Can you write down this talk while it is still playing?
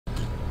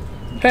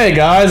Hey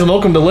guys, and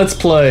welcome to Let's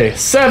Play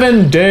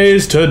 7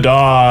 Days to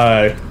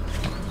Die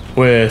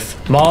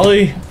with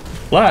Molly,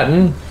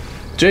 Latin,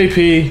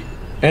 JP,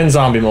 and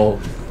Zombie Mold.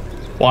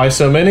 Why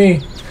so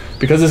many?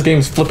 Because this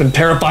game's flippin'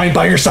 terrifying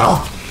by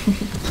yourself.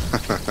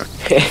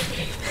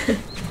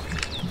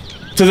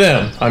 To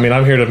them. I mean,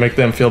 I'm here to make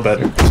them feel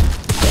better.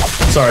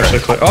 Sorry, I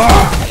should have clicked.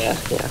 Oh! Yeah.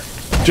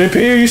 JP,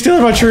 are you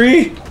stealing my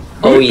tree?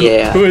 Oh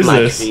yeah. Who is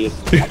this?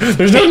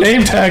 There's no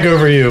name tag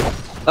over you.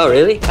 Oh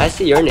really? I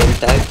see your name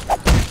tag.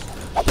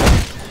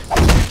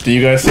 Do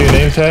you guys see a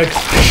name tag?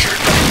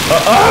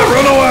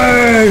 Run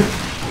away!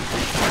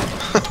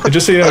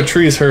 Just so you know,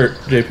 trees hurt,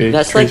 JP.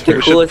 That's trees like the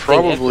hurt. coolest thing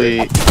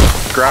Probably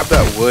ever. grab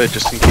that wood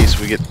just in case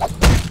we get,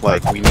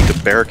 like, we need to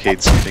barricade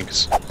something,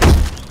 'cause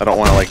I don't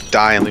want to, like,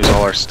 die and lose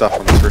all our stuff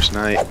on the first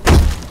night.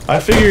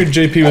 I figured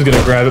JP was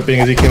gonna grab it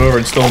being as he came over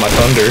and stole my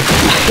thunder.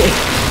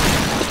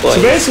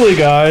 So basically,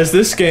 guys,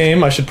 this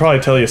game, I should probably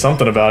tell you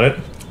something about it.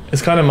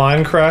 It's kind of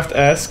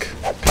Minecraft-esque.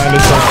 Kind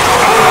of something.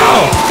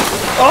 Ow!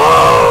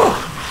 Oh!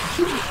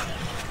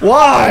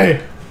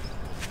 Why?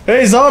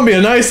 Hey, zombie,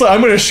 I'm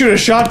gonna shoot a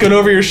shotgun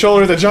over your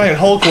shoulder. The giant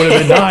Hulk would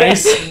have been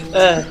nice.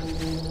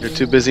 You're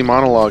too busy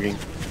monologuing.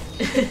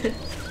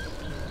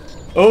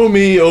 Oh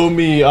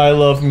me, I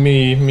love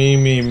me,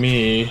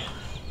 me.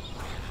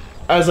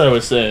 As I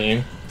was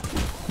saying,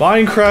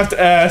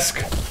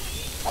 Minecraft-esque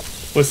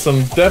with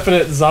some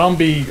definite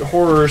zombie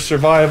horror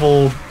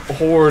survival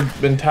horde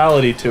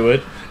mentality to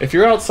it. If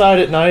you're outside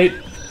at night,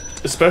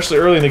 especially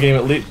early in the game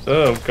at least—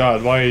 oh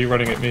god, why are you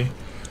running at me?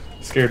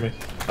 Scared me.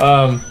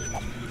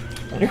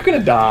 You're gonna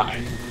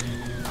die.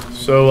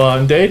 So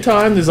in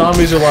daytime, the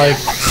zombies are like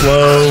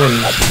slow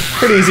and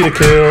pretty easy to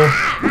kill.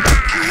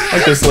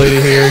 Like this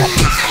lady here.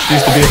 She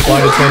used to be a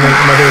flight attendant,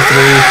 mother of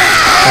 3.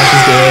 Now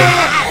she's dead,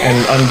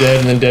 and undead,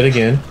 and then dead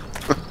again.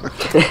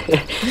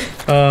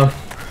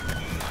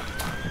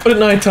 But at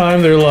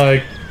nighttime, they're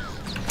like,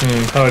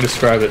 how do I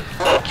describe it?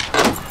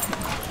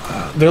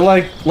 They're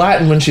like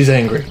Latin when she's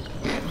angry.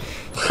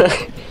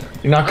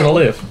 You're not gonna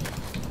live.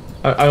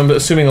 I'm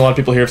assuming a lot of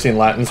people here have seen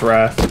Latin's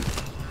Wrath.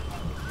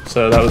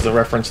 So that was a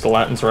reference to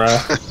Latin's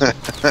Wrath.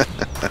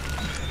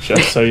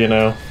 Just so you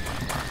know.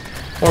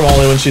 Or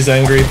Molly when she's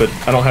angry, but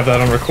I don't have that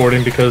on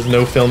recording because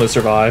no film has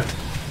survived.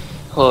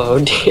 Oh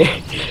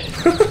dear.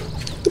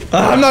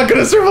 I'm not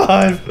gonna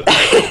survive!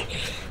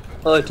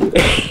 Oh dear.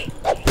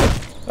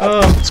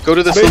 Let's go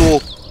to this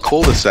little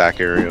cul-de-sac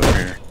area over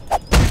here.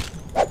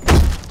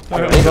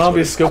 Alright, the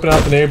zombies scoping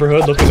out the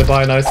neighborhood, looking to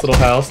buy a nice little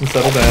house and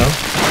settle down.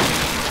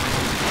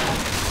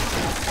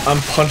 I'm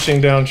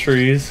punching down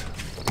trees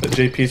that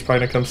JP's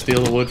probably gonna come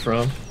steal the wood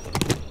from.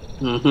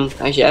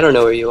 Actually, I don't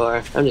know where you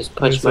are. I'm just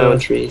punching my own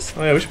trees.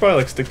 Oh yeah, we should probably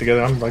like stick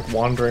together. I'm like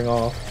wandering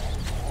off.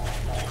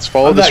 Let's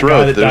follow this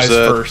road.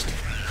 First.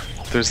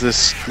 There's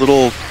this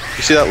little.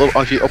 You see that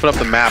little? If you open up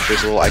the map,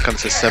 there's a little icon that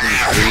says 73.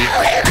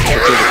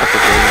 There's a couple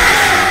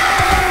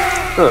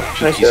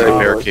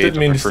buildings. Didn't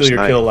mean to steal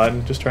your kill,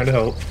 Latin. Just trying to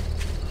help.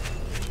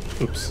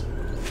 Oops.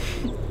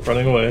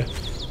 Running away.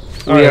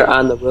 We are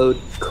on the road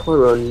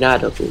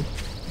Coronado.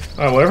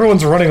 Alright, well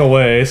everyone's running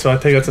away, so I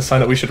think that's a sign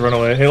that we should run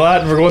away. Hey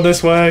Latin, we're going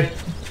this way.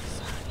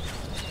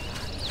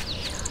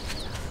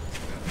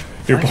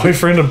 Your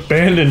boyfriend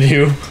abandoned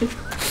you.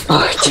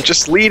 I'm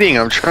just leading.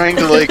 I'm trying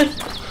to like.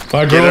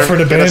 My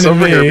girlfriend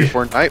abandoned me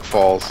before night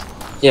falls.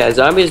 Yeah,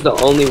 zombie is the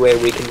only way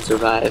we can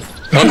survive.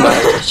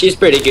 She's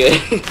pretty good.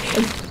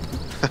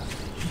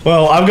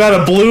 Well, I've got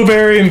a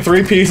blueberry and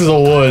 3 pieces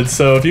of wood,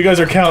 so if you guys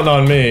are counting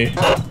on me.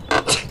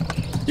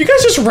 You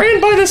guys just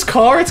ran by this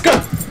car? It's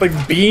got,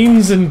 like,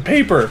 beans and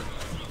paper.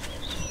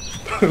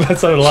 That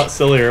sounded a lot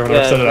sillier when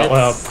I said it out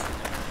loud.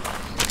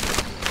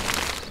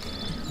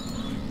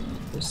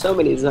 There's so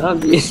many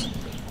zombies.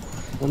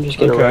 I'm just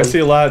gonna run. I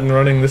see Latin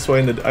running this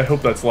way, and I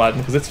hope that's Latin,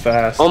 because it's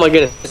fast. Oh my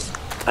goodness.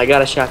 I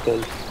got a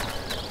shotgun.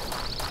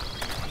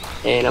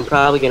 And I'm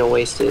probably gonna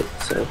waste it,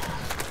 so...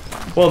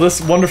 Well,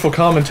 this wonderful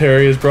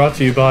commentary is brought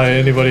to you by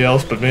anybody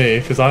else but me,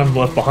 because I'm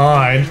left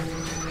behind.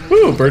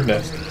 Woo, bird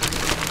nest.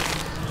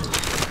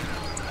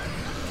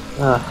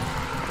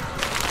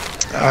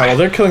 Alright, well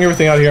they're killing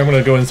everything out here. I'm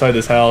gonna go inside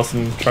this house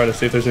and try to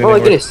see if there's anything. Oh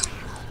my goodness.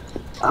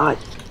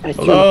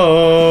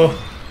 Hello?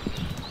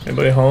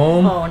 Anybody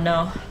home? Oh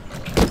no.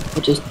 I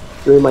just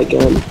threw my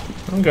gun.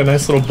 I've got a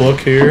nice little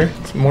book here.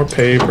 Some more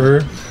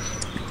paper.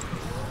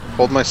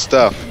 Hold my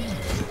stuff.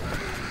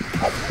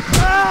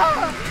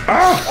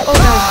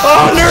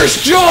 Oh,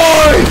 Nurse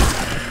Joy!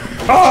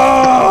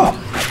 Oh!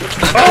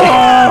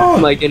 Oh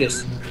my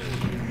goodness.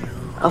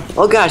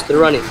 Oh gosh, they're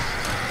running.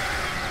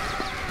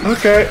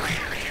 Okay.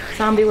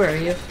 Zombie, where are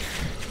you?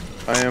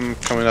 I am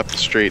coming up the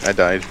street. I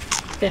died.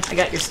 Yeah, I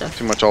got your stuff.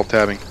 Too much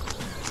alt-tabbing.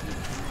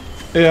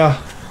 Yeah.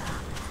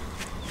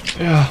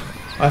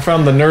 I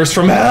found the nurse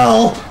from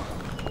hell!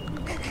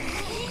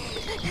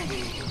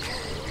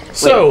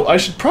 So, I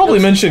should probably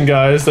mention,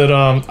 guys, that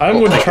I'm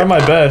going to try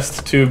my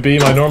best to be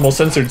my normal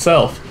censored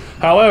self.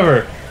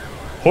 However,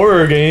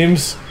 horror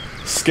games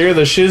scare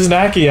the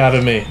shiznacky out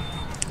of me.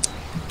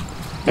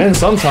 And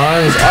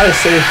sometimes I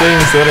say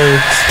things that are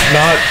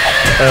not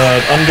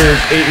under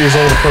 8 years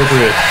old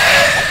appropriate.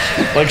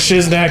 Like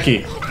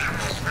Shiznaki.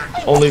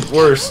 Only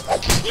worse.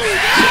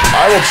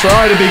 I will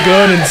try to be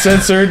good and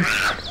censored.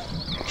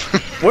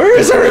 Where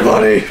is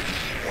everybody?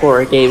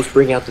 Horror games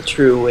bring out the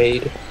true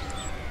Wade.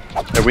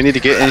 Yeah, we need to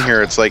get in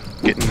here. It's like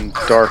getting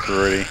dark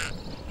already.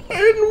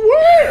 And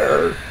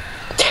where?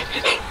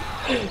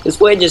 This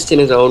Wade just in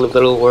his own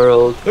little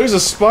world. There's a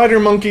spider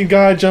monkey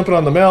guy jumping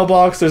on the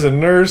mailbox. There's a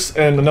nurse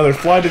and another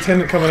flight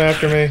attendant coming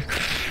after me.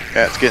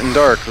 Yeah, it's getting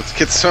dark. Let's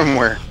get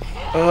somewhere.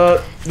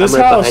 This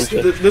right house.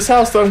 behind you. This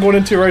house that I'm going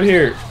into right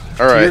here.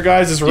 All right. Your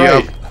guys is Do you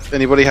right.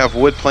 anybody have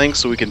wood planks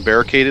so we can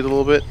barricade it a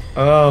little bit? I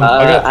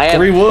got I have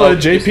 3 wood. both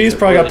JP's pieces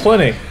probably of got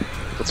plenty.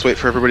 Let's wait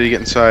for everybody to get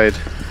inside.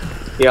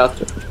 Here,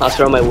 I'll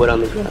throw my wood on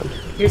the ground.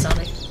 Here,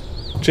 zombie.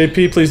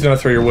 JP, please do not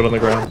throw your wood on the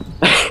ground.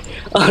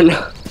 Oh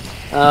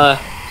no.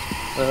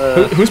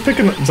 Who's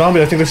picking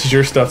zombie? I think this is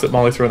your stuff that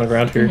Molly threw on the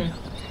ground here.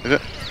 Is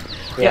it?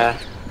 Yeah.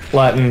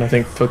 Latin, I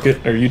think, took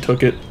it, or you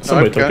took it.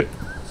 Somebody took it.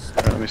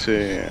 Let me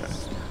see.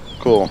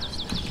 Cool.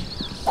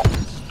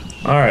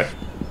 Alright.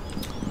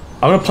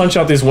 I'm gonna punch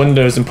out these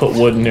windows and put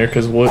wood in here,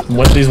 because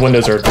these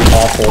windows are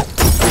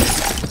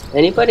awful.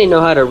 Anybody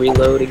know how to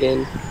reload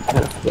again?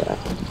 Yeah.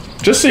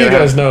 Just so you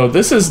guys know,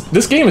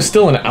 this game is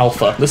still in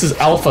alpha. This is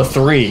alpha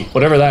 3,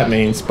 whatever that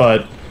means,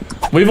 but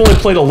we've only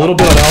played a little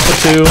bit on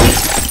alpha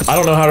 2. I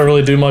don't know how to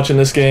really do much in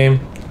this game.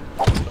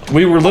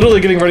 We were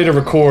literally getting ready to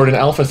record and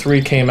alpha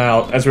 3 came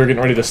out as we were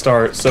getting ready to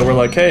start, so we're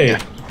like, hey,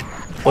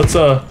 let's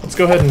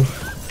go ahead and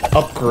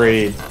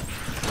upgrade.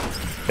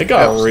 It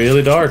got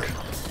really dark.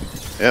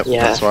 Yep,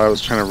 Yeah. that's why I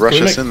was trying to rush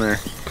us in there.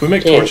 Can we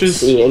make Can't torches?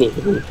 see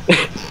anything.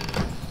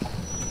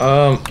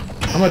 I'm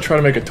gonna try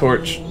to make a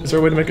torch. Is there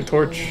a way to make a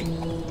torch?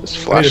 This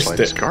flashlight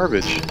is stick.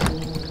 garbage.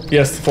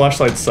 Yes, the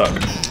flashlights suck.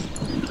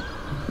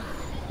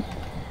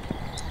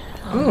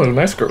 Oh, a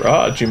nice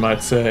garage, you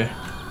might say.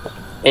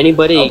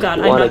 Anybody Oh god,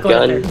 I'm want a not going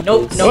gun? up there.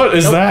 Nope, please? nope. What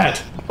is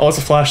that? Oh, it's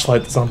a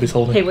flashlight the zombie's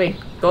holding. Hey, wait.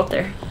 Go up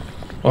there.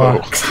 Wow.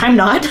 Cause I'm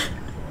not.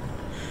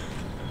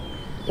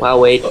 Wow,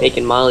 wait,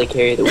 making Molly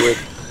carry the wood.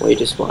 Wait,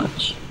 just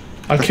watch.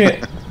 I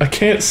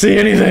can't see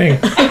anything.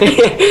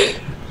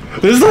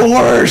 This is the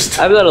worst.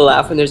 I'm gonna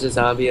laugh when there's a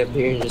zombie up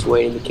here and just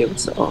waiting to kill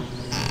us all.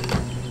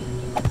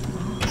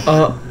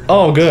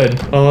 Oh, good.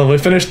 We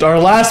finished. Our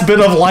last bit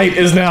of light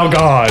is now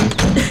gone.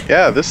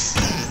 Yeah, this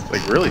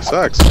like really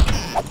sucks.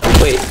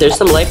 Wait, there's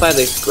some light by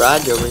the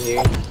garage over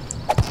here.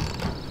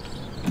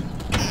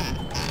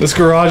 This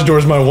garage door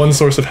is my one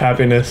source of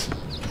happiness.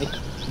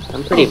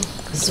 I'm pretty.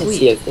 I sweet.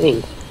 see a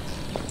thing.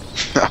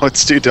 No,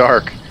 it's too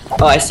dark.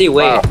 Oh, I see.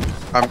 Wait. Wow.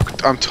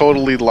 I'm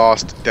totally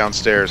lost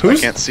downstairs. Who's-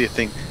 I can't see a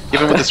thing.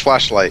 Even with this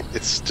flashlight,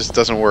 it just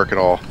doesn't work at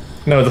all.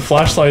 No, the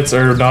flashlights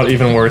are not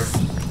even worth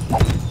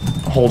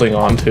holding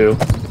on to.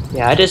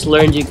 Yeah, I just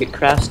learned you could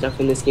craft stuff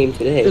in this game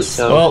today.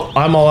 So Well,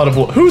 I'm all out of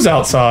wood. Who's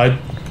outside?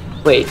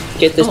 wait,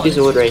 get this piece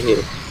of wood right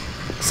here.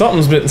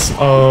 Something's been.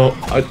 Oh,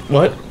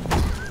 what?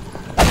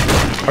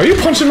 Are you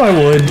punching my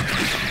wood?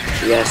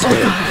 Yes.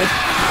 wait.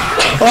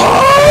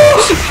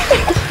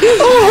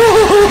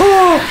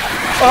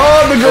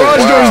 Oh, the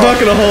garage wow. door's not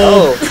gonna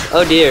hold.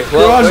 Oh dear.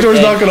 Well, Garage door's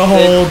okay. not gonna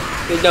hold.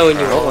 Good knowing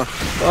you all.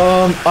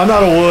 I'm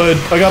out of wood.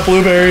 I got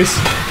blueberries.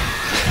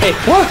 Hey,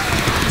 What?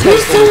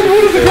 Who's throwing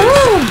wood at the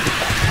ground?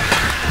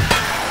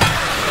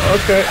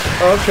 Okay,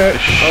 okay.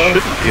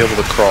 Shouldn't be able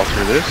to crawl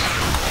through this.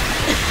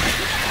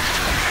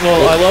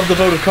 Well, I love the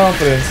vote of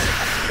confidence.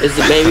 is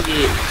it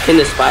maybe can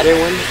the spider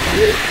one?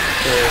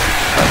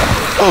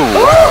 Oh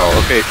wow.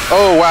 Okay.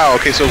 Oh wow.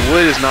 Okay. So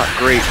wood is not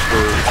great for.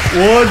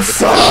 Wood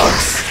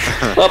sucks.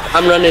 Oh,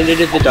 I'm running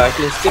into the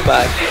darkness.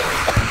 Goodbye.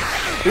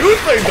 You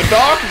think the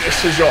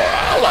darkness is your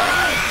ally?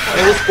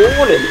 I was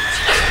born in it.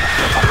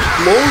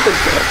 Molded.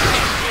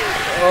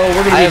 Oh,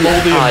 we're gonna be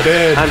moldy and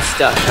dead. I'm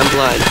stuck. I'm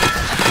blind.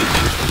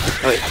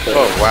 Oh, wait,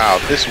 Oh wow.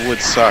 This wood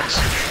sucks.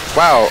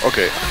 Wow.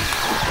 Okay.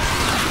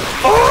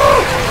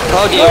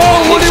 oh dear.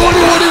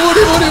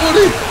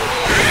 Woody!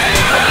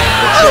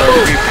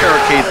 Let's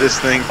barricade this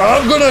thing.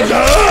 I'm gonna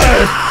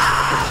die!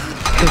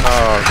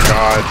 Oh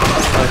god.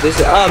 Oh, this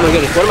is, oh my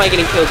goodness. What am I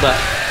getting killed by?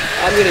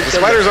 I'm gonna The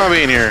kill spider by-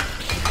 zombie in here,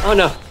 Oh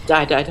no.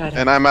 Die.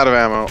 and I'm out of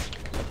ammo.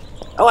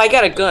 Oh, I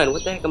got a gun.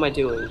 What the heck am I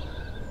doing?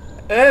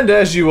 And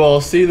as you all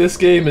see, this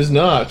game is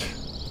not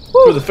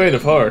for the faint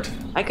of heart.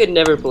 I could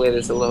never play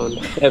this alone.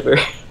 Ever.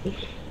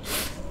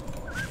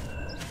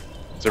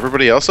 Is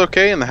everybody else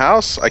okay in the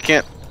house? I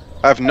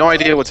have no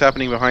idea what's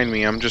happening behind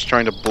me. I'm just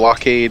trying to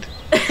blockade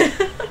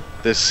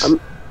this.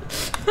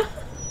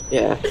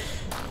 Yeah.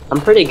 I'm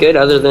pretty good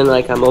other than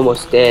like I'm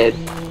almost dead.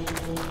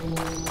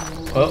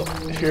 Well,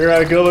 here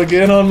I go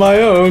again on my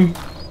own.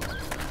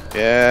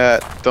 Yeah,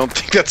 don't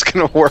think that's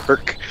gonna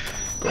work.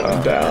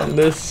 Going down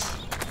this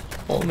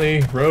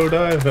only road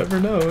I've ever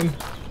known. Do you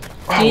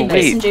Oh need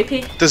medicine, wait,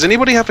 JP? does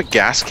anybody have a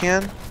gas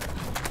can?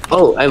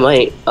 Oh, I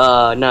might.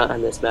 Not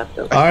on this map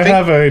though. I think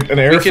have an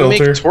air We can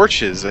filter. make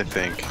torches, I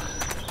think.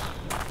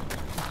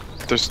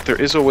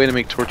 There is a way to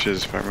make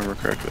torches, if I remember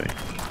correctly.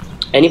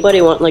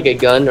 Anybody want like a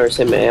gun or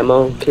some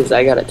ammo? Cause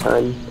I got a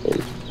ton,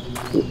 and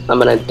I'm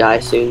gonna die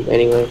soon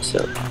anyway.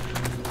 So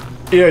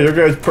Yeah, your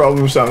guys'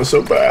 problem sounds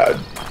so bad.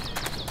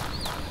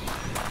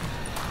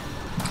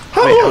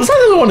 How was I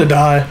the only one to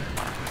die?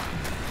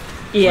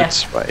 Yeah. With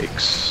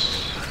spikes.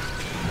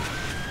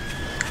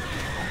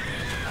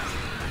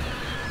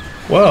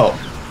 Well,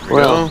 Here we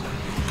Well. go.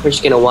 We're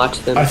just gonna watch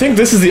them. I think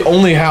this is the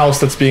only house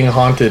that's being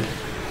haunted.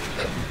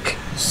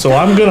 So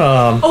I'm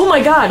gonna Oh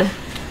my god.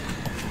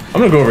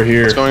 go over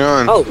here. What's going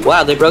on? Oh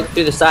wow, they broke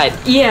through the side.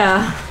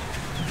 Yeah.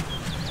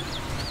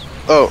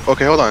 Oh,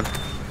 okay, hold on.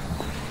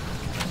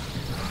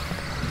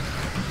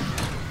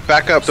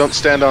 Back up, don't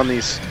stand on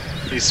these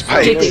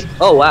spikes. JP.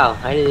 Oh wow,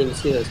 I didn't even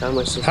see those. How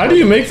much? How do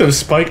you make those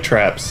spike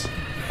traps?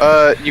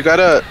 You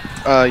gotta,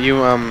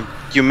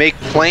 you make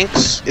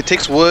planks. It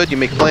takes wood, you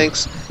make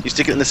planks, you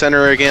stick it in the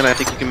center again. I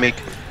think you can make,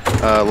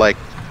 like,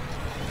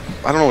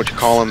 I don't know what you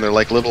call them, they're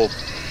like little...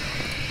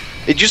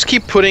 You just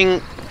keep putting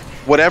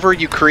whatever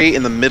you create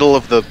in the middle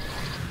of the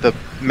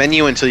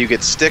menu until you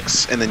get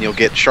sticks, and then you'll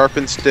get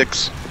sharpened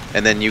sticks,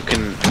 and then you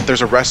can...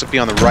 There's a recipe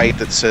on the right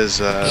that says,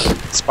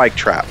 spike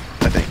trap,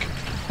 I think.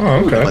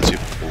 Oh, That okay. lets you...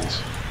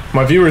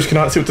 My viewers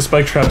cannot see what the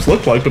spike traps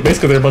look like, but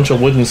basically they're a bunch of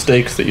wooden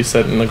stakes that you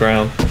set in the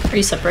ground. Are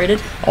you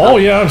separated? Oh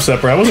yeah, I'm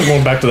separate. I wasn't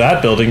going back to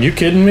that building. You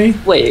kidding me?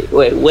 Wait,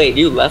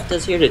 you left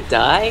us here to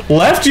die?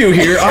 Left you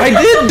here? I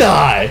did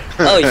die!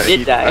 Oh, you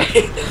did die.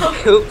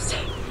 Oops.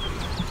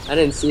 I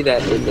didn't see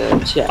that in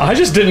the chat. I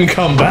just didn't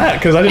come back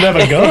because I didn't have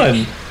a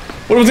gun.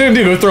 What was I gonna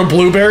do? Go throw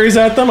blueberries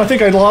at them? I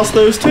think I lost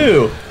those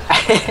too.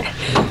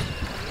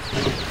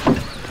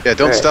 Yeah,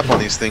 don't step on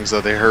these things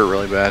though, they hurt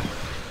really bad.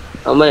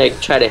 I'm gonna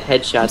try to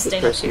headshot this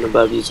staying person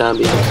above you,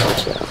 zombies.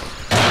 Watch out.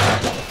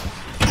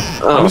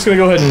 I'm Oh, just gonna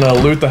go ahead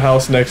and loot the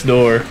house next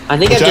door. I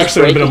think which I'm just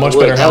actually would have been a much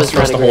breaking better the wood. house for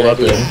us That to was hold not a up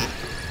good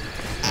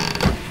in.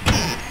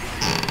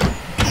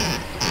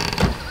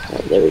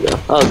 Alright, there we go.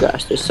 Oh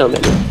gosh, there's so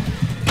many.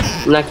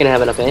 I'm not gonna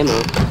have enough ammo.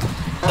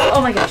 Oh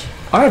my gosh.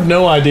 I have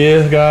no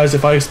idea, guys,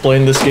 if I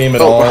explained this game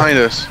at Oh, all. behind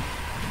us.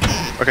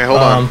 Okay, hold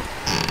Um,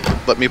 on.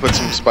 Let me put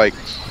some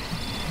spikes.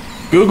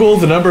 Google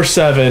the number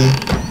 7,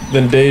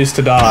 then Days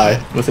to Die,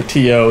 with a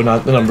TO,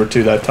 not the number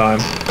 2 that time.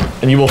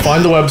 And you will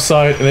find the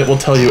website, and it will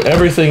tell you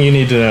everything you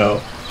need to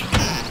know.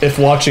 If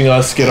watching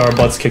us get our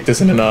butts kicked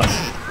isn't enough.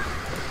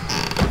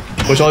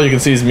 Which all you can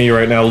see is me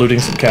right now looting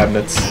some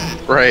cabinets.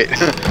 Right.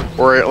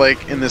 We're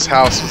like in this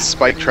house with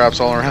spike traps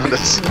all around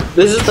us.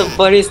 This is the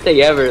funniest thing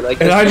ever.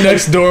 Like, And I'm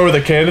next door with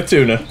a can of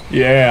tuna.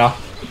 Yeah.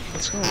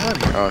 What's going on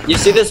here? Oh, you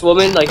see this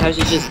woman, like how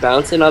she's just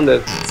bouncing on the.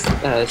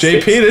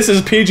 JP, this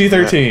is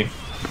PG-13.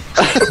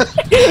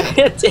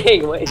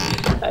 Dang, wait.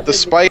 the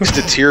spikes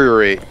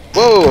deteriorate.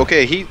 Whoa,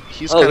 okay, he's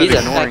kind of he's a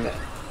ignoring. fat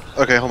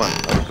Okay, hold on.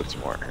 I'll put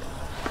some more here.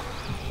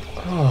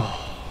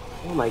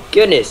 Oh my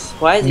goodness.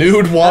 Why is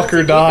Nude he,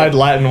 Walker died,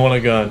 Latin won a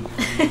gun.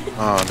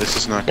 Oh, this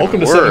is not gonna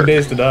Welcome to work. 7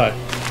 Days to Die.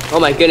 Oh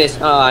my goodness.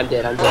 Oh, I'm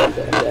dead. I'm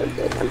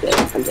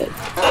dead.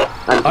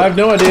 I have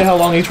no idea how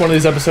long each one of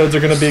these episodes are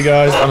going to be,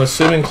 guys. I'm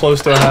assuming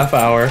close to a half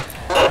hour.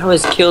 I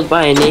was killed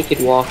by a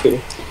naked walker.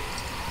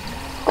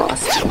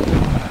 Awesome.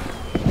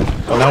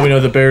 Well, now we know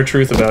the bare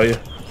truth about you.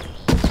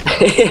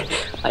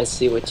 I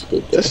see what you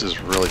did there. This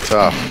is really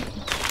tough.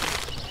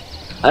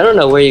 I don't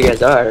know where you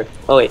guys are.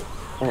 Oh wait.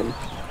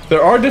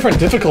 There are different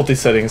difficulty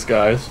settings,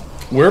 guys.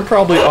 We're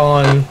probably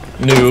on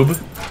noob,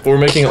 but we're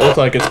making it look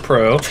like it's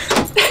pro.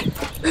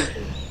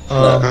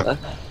 I'm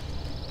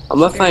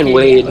gonna find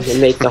Wade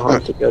and make the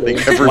haunted go to him.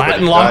 Everybody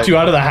Latin locked died. you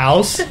out of the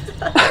house?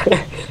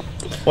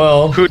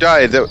 Well, Who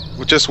died? That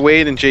just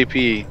Wade and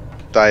JP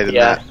died in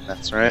Yeah. that.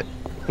 That's right.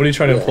 what are you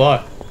trying to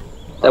imply?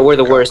 That we're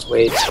the worst,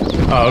 Wade.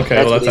 Oh,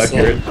 okay, well That's that's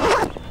what he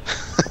accurate.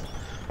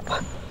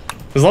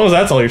 As long as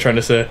that's all you're trying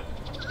to say.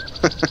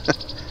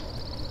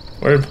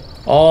 Where?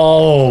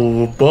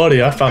 Oh,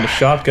 buddy, I found a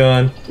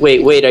shotgun.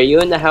 Wait, are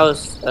you in the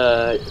house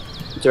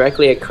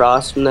directly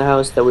across from the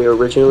house that we were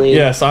originally in?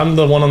 Yes, I'm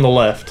the one on the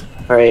left.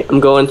 Alright, I'm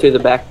going through the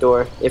back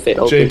door if it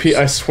opens. JP,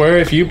 I swear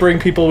if you bring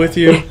people with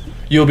you,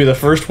 you'll be the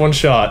first one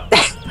shot.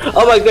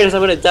 Oh my goodness,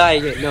 I'm gonna die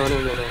again. No.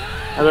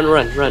 I'm gonna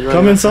run.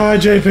 Come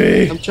inside,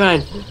 JP. I'm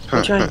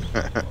trying.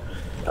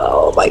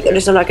 Oh my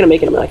goodness, I'm not gonna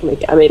make it.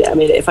 I made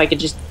it. If I could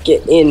just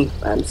get in.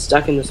 I'm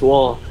stuck in this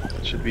wall.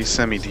 Should be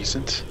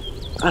semi-decent.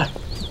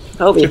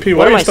 Help me. JP, why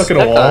What are am you I stuck in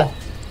a wall? on?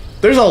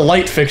 There's a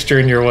light fixture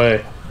in your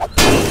way.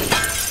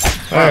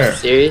 There.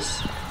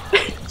 Serious?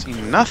 See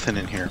nothing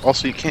in here.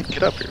 Also, you can't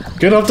get up here.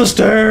 Get up the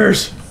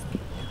stairs.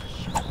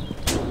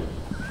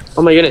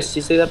 Oh my goodness,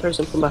 you see that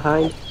person from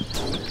behind?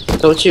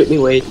 Don't shoot me,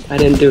 Wade. I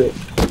didn't do it.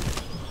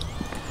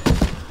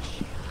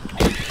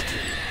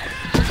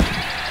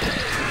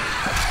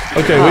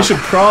 Okay, we should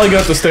probably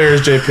get up the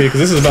stairs, JP, because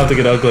this is about to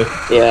get ugly.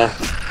 Yeah.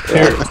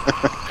 Here,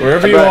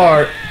 wherever you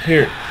are,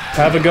 here,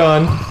 have a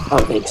gun,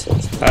 Oh, makes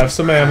sense. have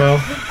some ammo.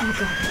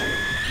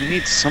 You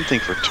need something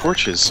for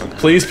torches.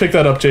 Please pick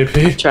that up,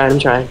 JP. I'm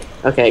trying.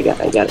 Okay, I got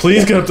it.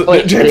 Please get up the... Oh,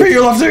 wait, JP,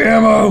 you're left the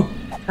ammo!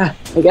 I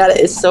got it.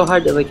 It's so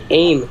hard to, like,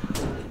 aim.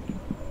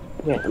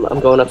 Okay, I'm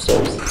going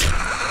upstairs.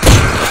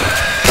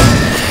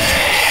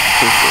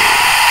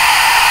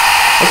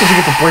 That's what you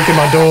get for breaking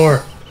my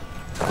door.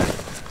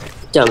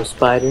 Dumb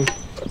spider.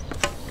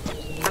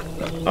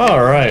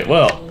 Alright,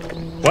 well,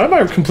 why am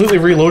I completely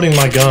reloading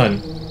my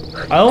gun?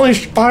 I only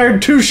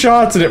fired 2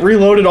 shots and it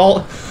reloaded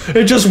all.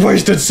 It just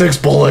wasted 6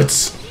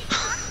 bullets.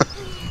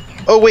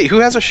 Oh wait, who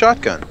has a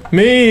shotgun?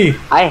 Me.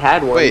 I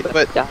had one, Wait, but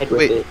but- died with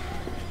wait. it.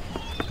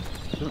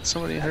 Isn't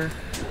somebody here?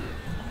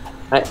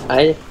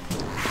 I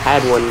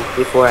had one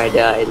before I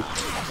died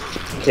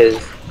because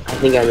I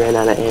think I ran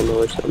out of ammo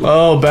or something.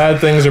 Oh, bad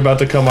things are about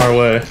to come our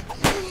way.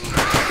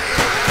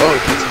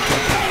 Oh,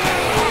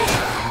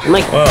 I'm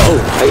like, Wow. oh,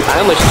 I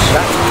almost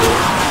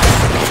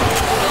shot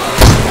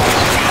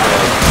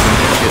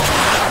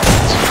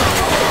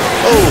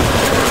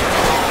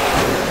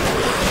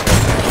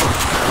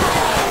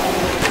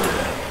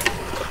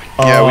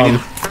yeah, we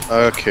need.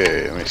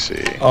 Okay, let me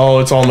see. Oh,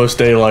 it's almost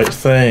daylight.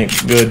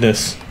 Thank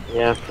goodness. you.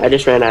 Yeah, I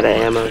just ran out of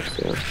ammo.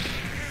 So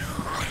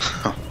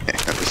Oh man,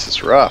 this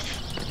is rough.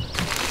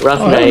 rough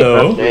Oh, night.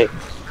 hello. Rough night.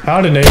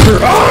 Howdy, neighbor.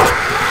 Ah!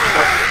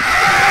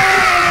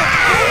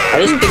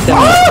 I just picked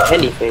up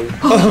anything.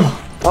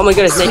 Oh my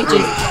goodness, thank you.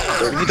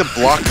 We need to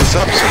block this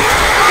up.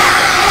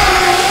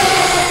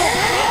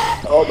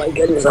 Oh my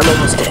goodness, I'm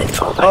almost dead.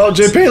 Oh my, Oh,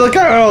 JP, look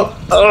out!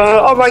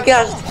 oh my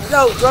gosh,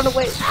 no, run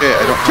away. Okay,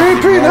 I don't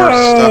have JP, any more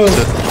no! stuff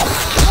to.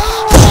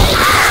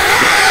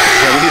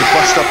 Yeah, we need to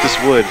bust up this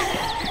wood.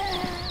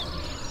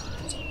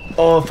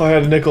 Oh, if I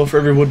had a nickel for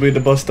every wood we had to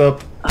bust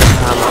up.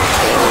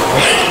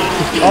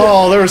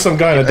 Oh, there was some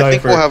guy in a I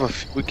think diaper. we'll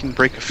have we can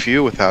break a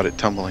few without it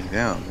tumbling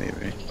down,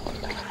 maybe.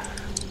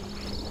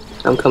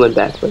 I'm coming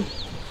back. Though.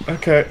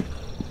 Okay.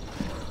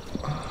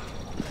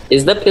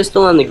 Is the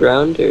pistol on the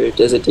ground or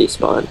does it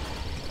despawn?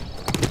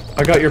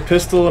 I got your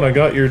pistol and I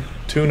got your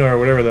tuna or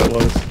whatever that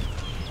was.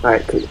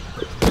 Alright, cool.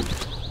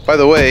 By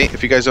the way,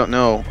 if you guys don't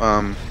know,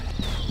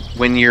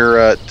 when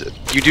you're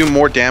you do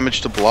more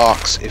damage to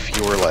blocks if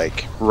your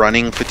like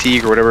running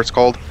fatigue or whatever it's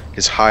called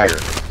is higher.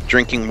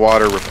 Drinking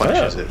water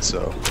replenishes it,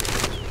 so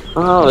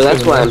Oh,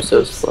 that's why I'm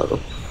so slow.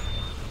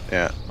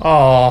 yeah.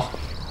 Aw.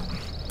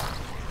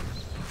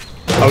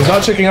 I was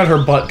not checking out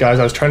her butt, guys.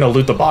 I was trying to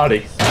loot the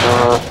body.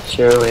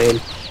 Sure,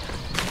 Wade.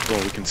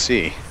 Well, we can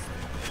see.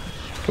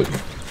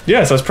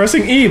 Yes, I was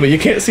pressing E, but you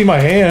can't see my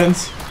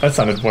hands. That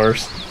sounded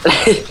worse.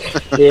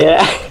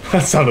 Yeah.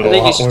 That sounded I a think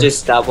you lot should worse. just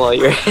stop while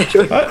you're at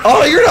it.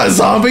 Oh, you're not a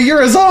zombie.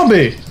 You're a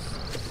zombie.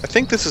 I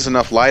think this is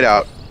enough light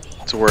out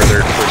to where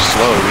they're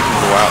slow. We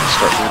can go out and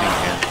start looting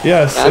again.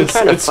 Yes, Yeah, I'm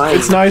trying to find-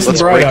 it's nice Let's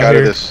and bright break out out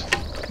here. of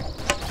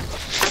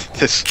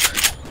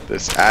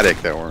this attic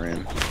that we're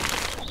in.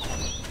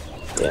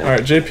 Yeah. All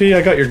right, JP,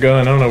 I got your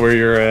gun. I don't know where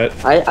you're at.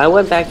 I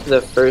went back to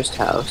the first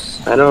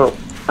house.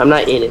 I'm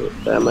not in it,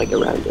 but I'm like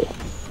around it.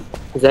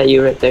 Is that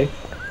you right there?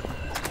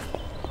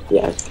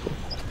 Yeah.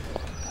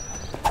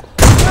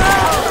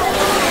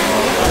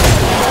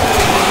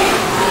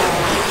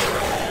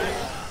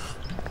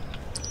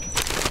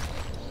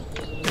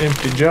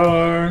 Empty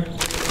jar.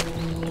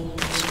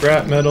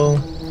 Scrap metal.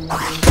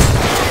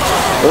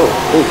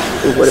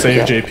 Oh, what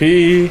Save is that?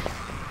 JP.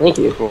 Thank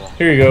you.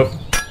 Here you go.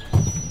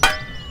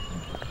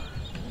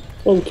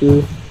 Thank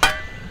you.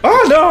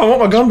 Oh no, I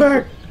want my gun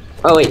back.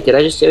 Oh wait, did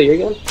I just steal your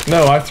gun?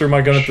 No, I threw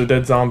my gun at the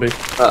dead zombie.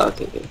 Oh,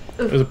 okay, good.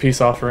 It was a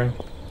peace offering.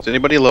 Is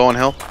anybody low on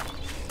health?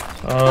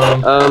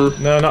 No,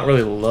 not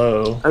really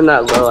low. I'm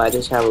not low. I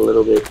just have a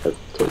little bit of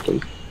taken.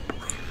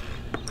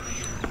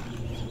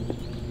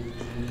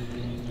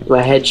 Do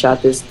I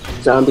headshot this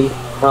zombie?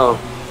 Oh,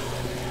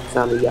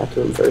 zombie got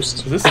to him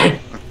first. Is this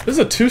is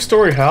a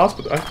 2-story house,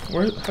 but how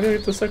do I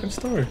get the second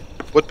story?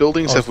 What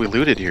buildings Oh. have we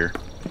looted here?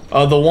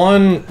 The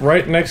one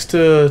right next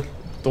to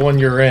the one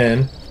you're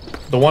in.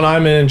 The one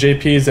I'm in,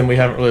 JP's, and we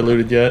haven't really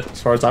looted yet,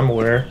 as far as I'm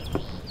aware.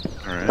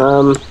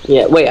 Alright.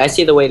 Yeah. Wait, I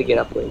see the way to get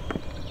up. Wait.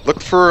 Look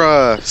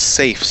for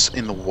safes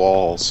in the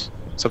walls.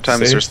 Sometimes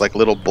Safes? there's like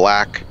little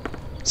black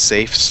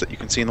safes that you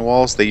can see in the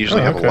walls. They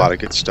usually Oh, have okay. a lot of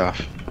good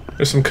stuff.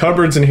 There's some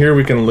cupboards in here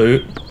we can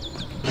loot.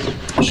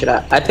 Should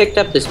I? I picked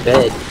up this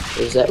bed.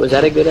 Was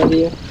that a good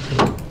idea?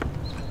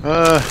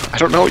 I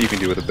don't know what you can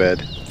do with a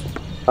bed.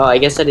 Oh, I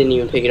guess I didn't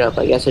even pick it up.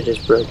 I guess I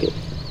just broke it.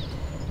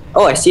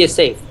 Oh, I see a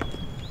safe.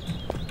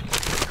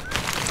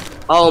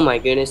 Oh my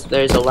goodness,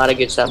 there's a lot of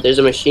good stuff. There's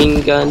a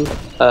machine gun.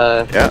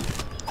 Yeah.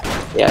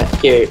 Yeah,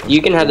 here.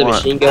 You can have the What?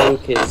 machine gun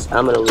because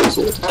I'm gonna lose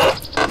it.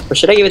 Or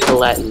should I give it to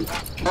Latin?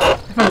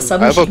 I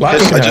found a I have a submachine. Latin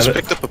pistol. can I just have it.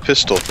 picked up a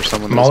pistol for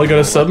someone. that Molly doesn't got a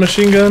know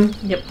submachine gun?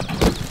 Yep.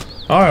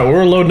 Alright,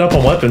 we're loading up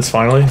on weapons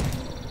finally.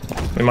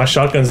 I mean, my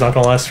shotgun's not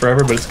gonna last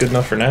forever, but it's good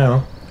enough for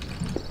now.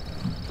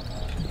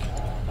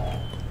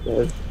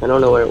 Yeah, I don't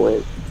know where it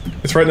went.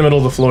 It's right in the middle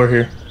of the floor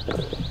here.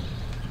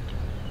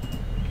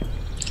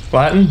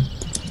 Latin?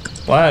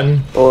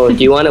 Latin. Oh,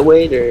 do you want it,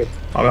 Wade, or?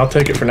 I mean, I'll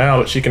take it for now,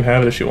 but she can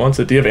have it if she wants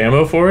it. Do you have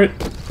ammo for it?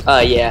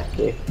 Yeah.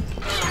 Here.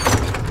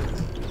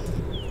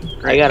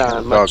 I got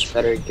a much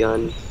better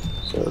gun,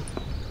 so.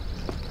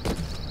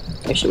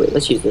 Actually, wait.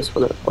 Let's use this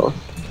one. Oh,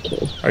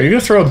 okay. Are you gonna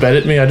throw a bed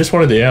at me? I just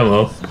wanted the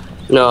ammo.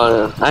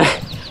 No.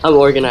 I'm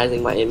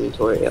organizing my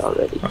inventory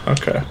already.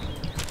 Okay.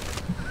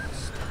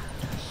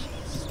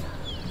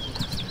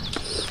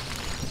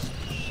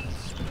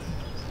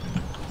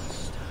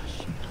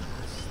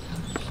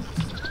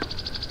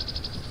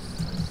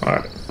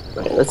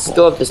 Right, Let's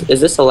go up this.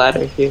 Is this a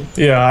ladder here?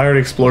 Yeah, I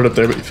already explored up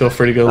there, but feel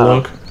free to go Oh.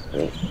 look.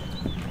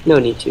 No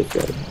need to,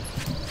 Fred.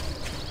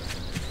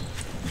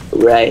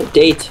 Right,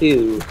 day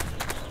 2.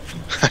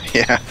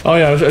 Yeah. Oh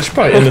yeah, I should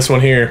probably end this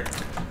one here.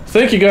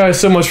 Thank you guys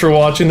so much for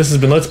watching. This has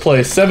been Let's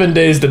Play 7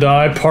 Days to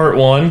Die Part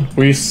 1.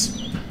 We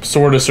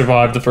sort of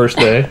survived the first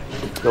day.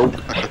 Nope.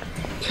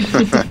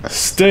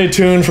 Stay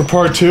tuned for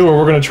Part 2 where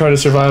we're going to try to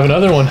survive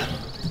another one.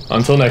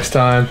 Until next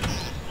time.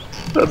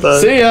 Bye-bye.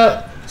 See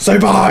ya! Say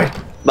bye!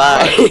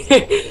 Bye.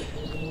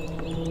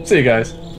 See you guys.